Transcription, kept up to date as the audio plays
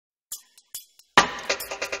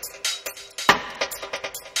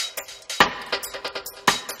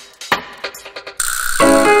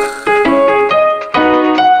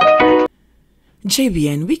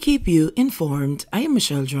JBN, we keep you informed. I am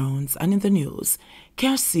Michelle Jones, and in the news,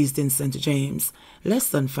 cash seized in St. James, less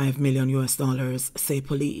than $5 million, say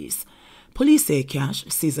police. Police say cash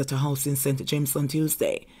seized at a house in St. James on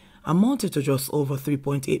Tuesday amounted to just over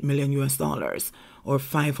 $3.8 million, or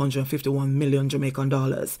 551 million Jamaican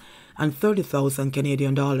dollars, and 30,000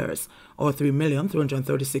 Canadian dollars, or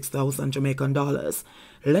 3,336,000 Jamaican dollars,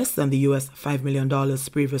 less than the US $5 million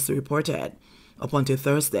previously reported. Up until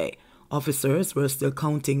Thursday, officers were still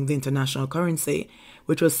counting the international currency,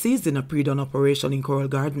 which was seized in a pre-dawn operation in Coral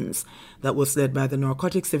Gardens that was led by the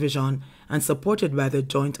Narcotics Division and supported by the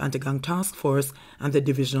Joint Anti-Gang Task Force and the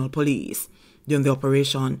Divisional Police. During the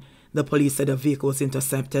operation, the police said a vehicle was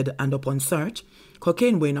intercepted and upon search,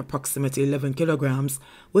 cocaine weighing approximately 11 kilograms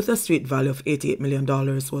with a street value of $88 million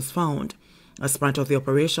was found. As part of the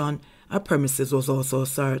operation, a premises was also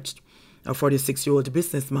searched. A 46-year-old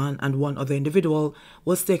businessman and one other individual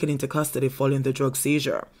was taken into custody following the drug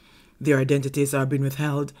seizure. Their identities are being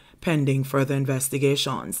withheld pending further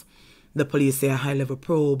investigations. The police say a high-level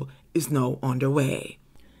probe is now underway.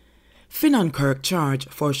 Finn and Kirk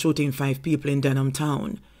charged for shooting 5 people in Denham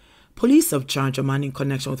Town. Police have charged a man in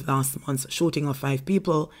connection with last month's shooting of 5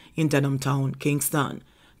 people in Denham Town, Kingston.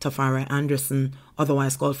 Tafari Anderson,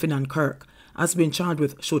 otherwise called Finn and Kirk, has been charged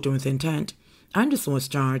with shooting with intent. Anderson was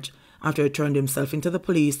charged after he turned himself into the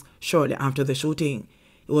police shortly after the shooting.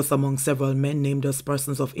 He was among several men named as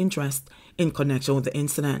persons of interest in connection with the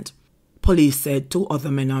incident. Police said 2 other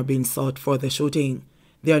men are being sought for the shooting.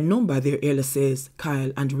 They are known by their aliases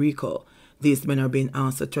Kyle and Rico. These men are being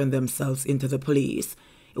asked to turn themselves into the police.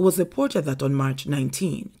 It was reported that on March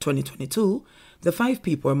 19, 2022, the 5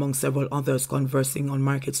 people were among several others conversing on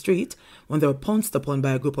Market Street when they were pounced upon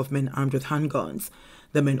by a group of men armed with handguns.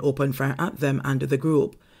 The men opened fire at them and the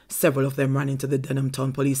group. Several of them ran into the Denham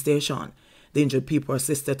Town police station. The injured people were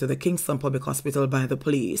assisted to the Kingston Public Hospital by the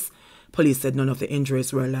police. Police said none of the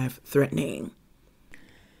injuries were life-threatening.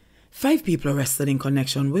 5 people arrested in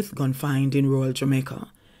connection with gun find in rural Jamaica.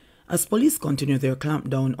 As police continue their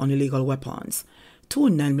clampdown on illegal weapons, 2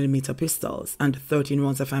 9mm pistols and 13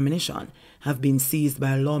 rounds of ammunition have been seized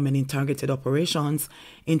by lawmen in targeted operations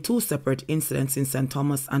in 2 separate incidents in St.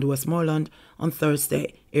 Thomas and Westmoreland on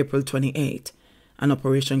Thursday, April 28. An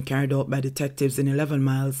operation carried out by detectives in 11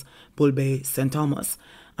 miles, Bull Bay, St. Thomas,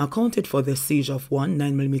 accounted for the seizure of 1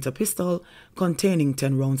 9mm pistol containing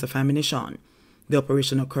 10 rounds of ammunition. The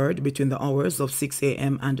operation occurred between the hours of 6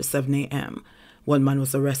 a.m. and 7 a.m. 1 man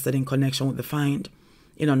was arrested in connection with the find.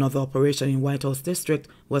 In another operation in White House District,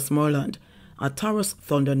 Westmoreland, a Taurus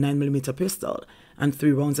Thunder 9mm pistol and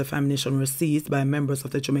 3 rounds of ammunition were seized by members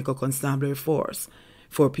of the Jamaica Constabulary Force.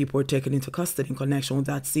 4 people were taken into custody in connection with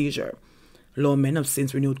that seizure. Lawmen have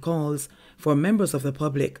since renewed calls for members of the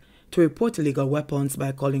public to report illegal weapons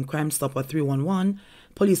by calling Crime Stopper 311,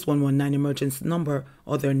 Police 119 emergency number,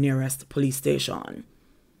 or their nearest police station.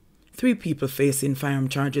 3 people facing firearm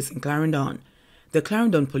charges in Clarendon. The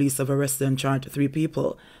Clarendon police have arrested and charged 3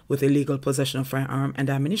 people with illegal possession of firearm and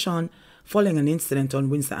ammunition following an incident on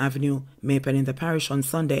Windsor Avenue, Maypen in the parish on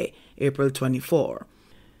Sunday, April 24.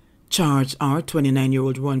 Charged are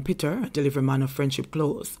 29-year-old Ron Peter, delivery man of Friendship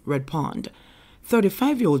Close, Red Pond,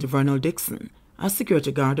 35-year-old Vernal Dixon, a security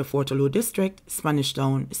guard of Waterloo District, Spanish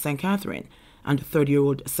Town, St. Catherine, and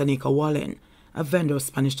 30-year-old Sanika Wallen, a vendor of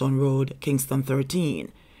Spanish Town Road, Kingston 13.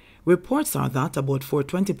 Reports are that about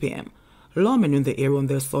 4:20 p.m., lawmen in the area on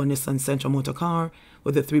their saw Nissan Sentra motor car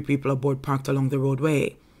with the 3 people aboard parked along the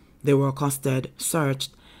roadway. They were accosted,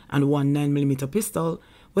 searched, and 1 9mm pistol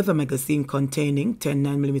with a magazine containing 10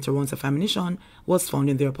 9mm rounds of ammunition was found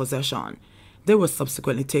in their possession. They were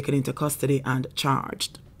subsequently taken into custody and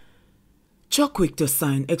charged. Chuck quick to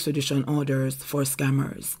sign extradition orders for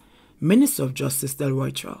scammers. Minister of Justice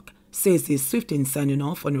Delroy Chuck says he is swift in signing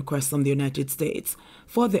off on requests from the United States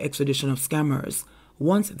for the extradition of scammers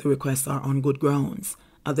once the requests are on good grounds.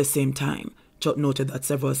 At the same time, Chuck noted that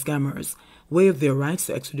several scammers waived their rights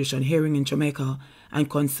to extradition hearing in Jamaica and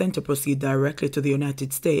consent to proceed directly to the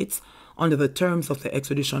United States under the terms of the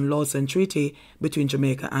extradition laws and treaty between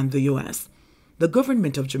Jamaica and the U.S. The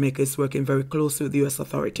government of Jamaica is working very closely with the U.S.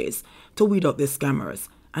 authorities to weed out these scammers,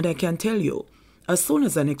 and I can tell you, as soon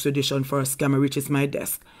as an extradition for a scammer reaches my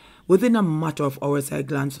desk, within a matter of hours I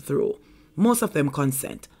glance through. Most of them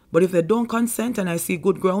consent, but if they don't consent and I see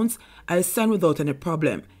good grounds, I sign without any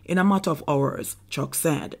problem in a matter of hours, Chuck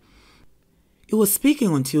said. He was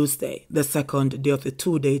speaking on Tuesday, the second day of the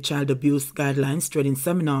 2-day Child Abuse Guidelines Training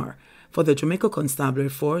Seminar for the Jamaica Constabulary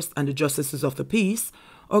Force and the Justices of the Peace,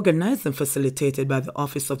 organized and facilitated by the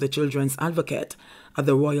Office of the Children's Advocate at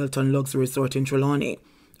the Royalton Luxury Resort in Trelawney.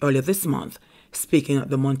 Earlier this month, Speaking at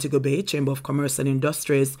the Montego Bay Chamber of Commerce and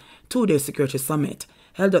Industries two-day security summit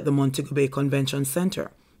held at the Montego Bay Convention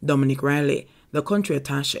Center, Dominic Riley, the country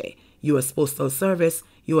attaché, U.S. Postal Service,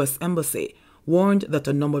 U.S. Embassy, warned that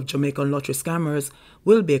a number of Jamaican lottery scammers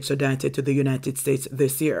will be extradited to the United States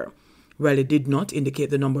this year. Riley did not indicate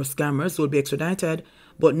the number of scammers will be extradited,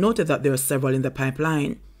 but noted that there are several in the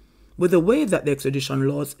pipeline. With the way that the extradition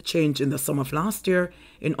laws changed in the summer of last year,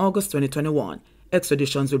 in August 2021,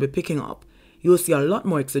 extraditions will be picking up. You'll see a lot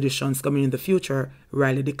more extraditions coming in the future,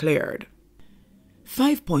 Riley declared.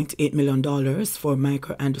 $5.8 million for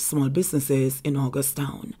micro and small businesses in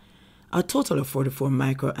Augustown. A total of 44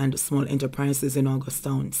 micro and small enterprises in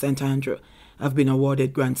Augustown, St. Andrew, have been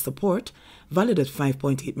awarded grant support valued at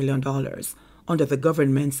 $5.8 million under the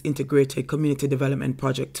government's Integrated Community Development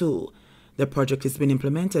Project 2. The project is being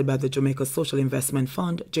implemented by the Jamaica Social Investment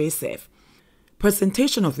Fund, JSIF.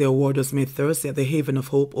 Presentation of the award was made Thursday at the Haven of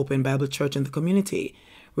Hope Open Bible Church in the community,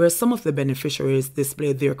 where some of the beneficiaries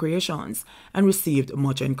displayed their creations and received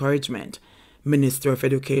much encouragement. Minister of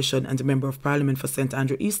Education and Member of Parliament for St.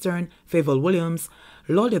 Andrew Eastern, Favour Williams,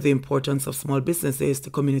 lauded the importance of small businesses to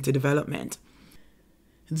community development.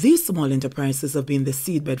 These small enterprises have been the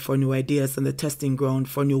seedbed for new ideas and the testing ground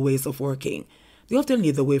for new ways of working. They often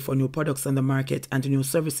lead the way for new products on the market, and new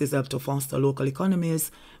services help to foster local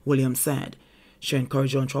economies, Williams said. She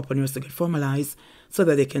encouraged entrepreneurs to get formalized so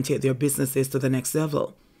that they can take their businesses to the next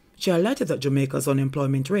level. She highlighted that Jamaica's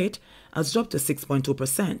unemployment rate has dropped to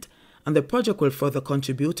 6.2%, and the project will further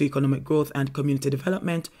contribute to economic growth and community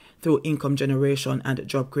development through income generation and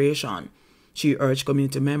job creation. She urged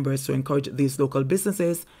community members to encourage these local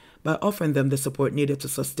businesses by offering them the support needed to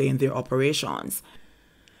sustain their operations.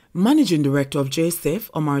 Managing Director of JSIF,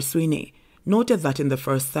 Omar Sweeney, noted that in the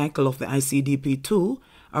first cycle of the ICDP2,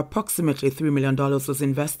 approximately $3 million was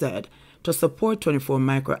invested to support 24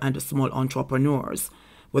 micro and small entrepreneurs.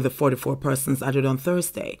 With the 44 persons added on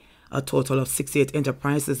Thursday, a total of 68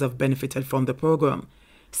 enterprises have benefited from the program.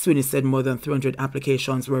 Sweeney said more than 300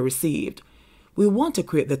 applications were received. We want to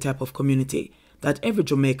create the type of community that every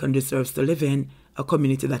Jamaican deserves to live in, a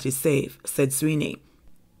community that is safe, said Sweeney.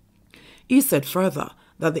 He said further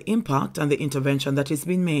that the impact and the intervention that is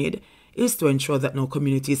being made is to ensure that no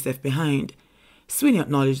community is left behind. Sweeney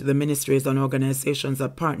acknowledged the ministries and organizations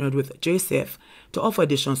that partnered with JSIF to offer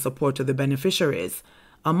additional support to the beneficiaries.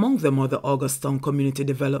 Among them are the Augustown Community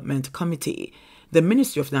Development Committee, the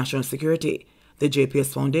Ministry of National Security, the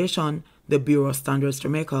JPS Foundation, the Bureau of Standards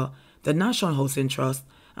Jamaica, the National Housing Trust,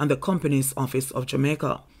 and the Companies Office of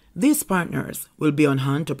Jamaica. These partners will be on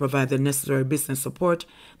hand to provide the necessary business support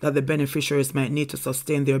that the beneficiaries might need to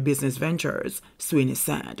sustain their business ventures, Sweeney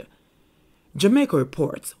said. Jamaica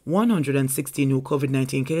reports 160 new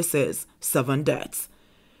COVID-19 cases, 7 deaths.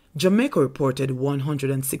 Jamaica reported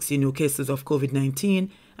 160 new cases of COVID-19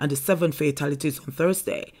 and 7 fatalities on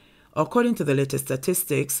Thursday, according to the latest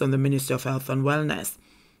statistics from the Ministry of Health and Wellness.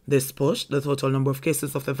 This pushed the total number of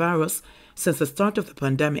cases of the virus since the start of the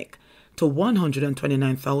pandemic to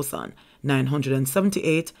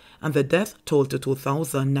 129,978 and the death toll to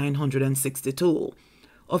 2,962.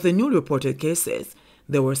 Of the newly reported cases,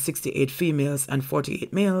 there were 68 females and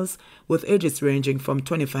 48 males, with ages ranging from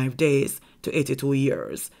 25 days to 82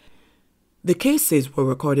 years. The cases were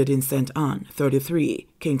recorded in St. Anne, 33,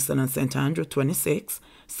 Kingston and St. Andrew, 26,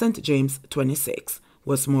 St. James, 26,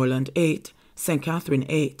 Westmoreland, 8, St. Catherine,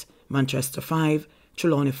 8, Manchester, 5,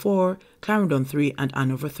 Trelawney, 4, Clarendon, 3, and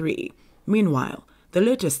Hanover, 3. Meanwhile, the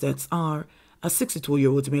latest deaths are a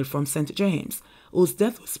 62-year-old male from St. James, whose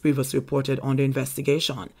death was previously reported under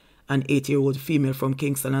investigation, an 80-year-old female from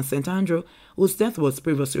Kingston and St. Andrew, whose death was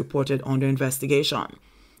previously reported under investigation,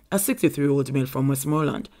 a 63-year-old male from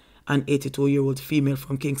Westmoreland, an 82-year-old female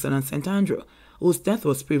from Kingston and St. Andrew, whose death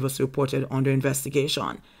was previously reported under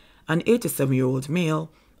investigation, an 87-year-old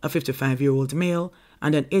male, a 55-year-old male,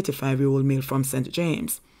 and an 85-year-old male from St.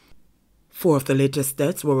 James. 4 of the latest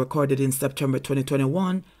deaths were recorded in September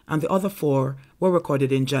 2021, and the other 4 were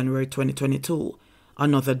recorded in January 2022.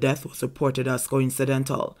 Another death was reported as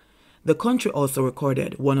coincidental. The country also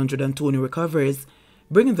recorded 102 new recoveries,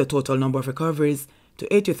 bringing the total number of recoveries to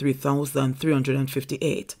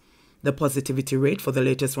 83,358. The positivity rate for the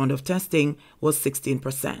latest round of testing was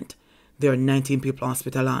 16%. There are 19 people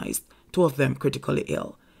hospitalized, 2 of them critically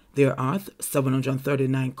ill. There are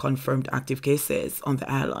 739 confirmed active cases on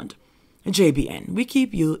the island. JBN, we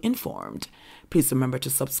keep you informed. Please remember to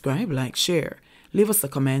subscribe, like, share, leave us a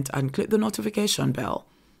comment, and click the notification bell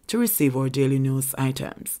to receive our daily news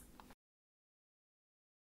items.